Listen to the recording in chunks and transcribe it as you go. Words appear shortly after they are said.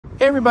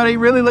Hey everybody,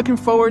 really looking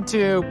forward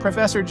to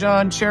Professor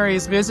John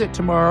Cherry's visit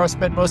tomorrow.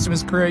 Spent most of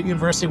his career at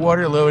University of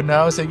Waterloo and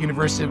now is at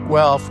University of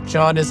Guelph.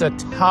 John is a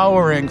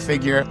towering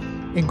figure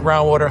in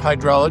groundwater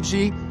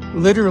hydrology,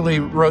 literally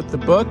wrote the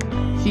book.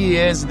 He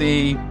is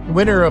the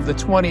winner of the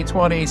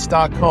 2020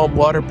 Stockholm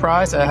Water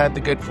Prize. I had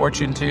the good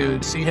fortune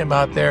to see him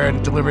out there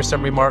and deliver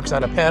some remarks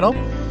on a panel.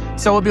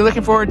 So we'll be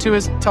looking forward to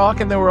his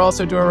talk, and then we'll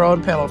also do our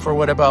own panel for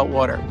What About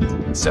Water.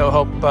 So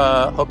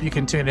hope you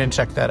can tune in and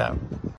check that out.